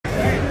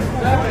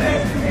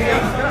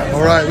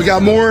All right, we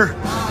got more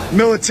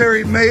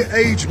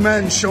military-age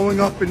men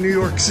showing up in New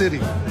York City.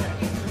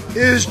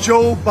 Is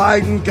Joe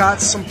Biden got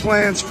some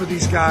plans for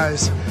these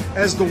guys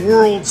as the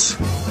world's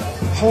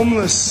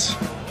homeless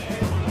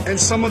and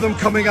some of them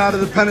coming out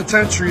of the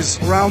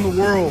penitentiaries around the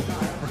world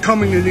are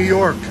coming to New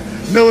York?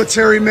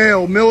 Military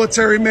male,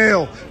 military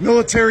male,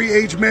 military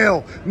age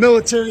male,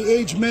 military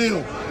age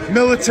male,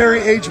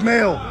 military age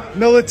male,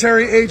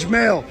 military age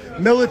male,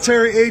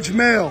 military age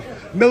male,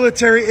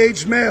 military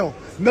age male,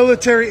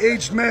 military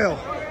age male.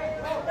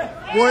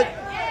 What?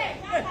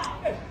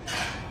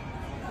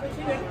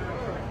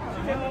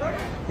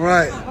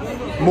 Right.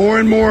 More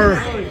and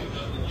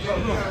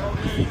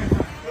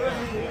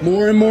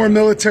more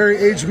military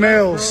age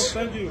males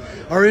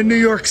are in New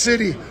York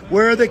City.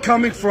 Where are they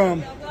coming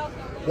from?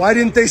 Why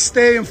didn't they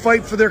stay and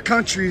fight for their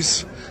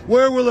countries?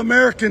 Where will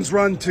Americans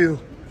run to?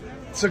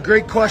 It's a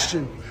great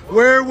question.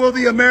 Where will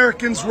the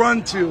Americans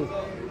run to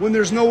when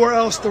there's nowhere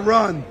else to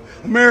run?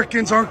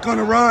 Americans aren't going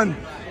to run.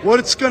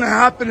 What's going to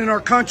happen in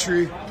our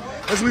country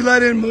as we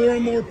let in more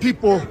and more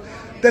people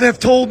that have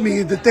told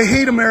me that they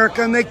hate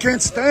America and they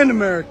can't stand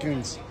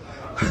Americans?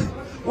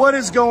 What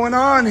is going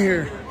on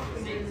here?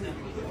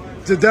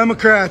 The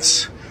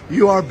Democrats,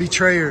 you are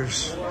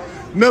betrayers.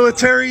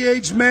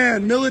 Military-aged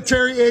man,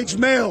 military-aged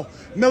male,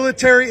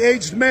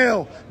 military-aged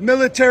male,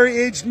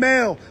 military-aged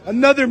male,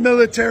 another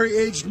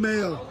military-aged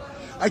male.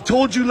 I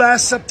told you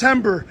last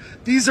September,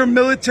 these are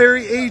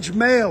military-aged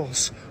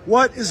males.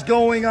 What is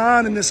going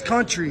on in this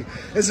country?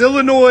 As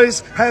Illinois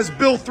has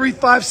Bill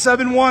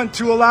 3571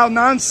 to allow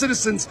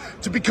non-citizens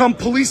to become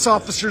police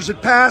officers,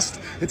 it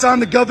passed. It's on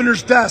the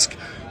governor's desk.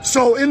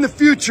 So in the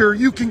future,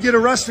 you can get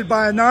arrested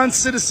by a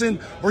non-citizen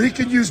or he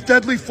can use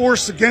deadly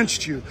force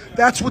against you.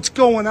 That's what's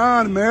going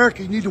on,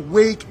 America. You need to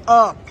wake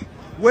up.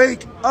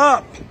 Wake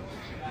up.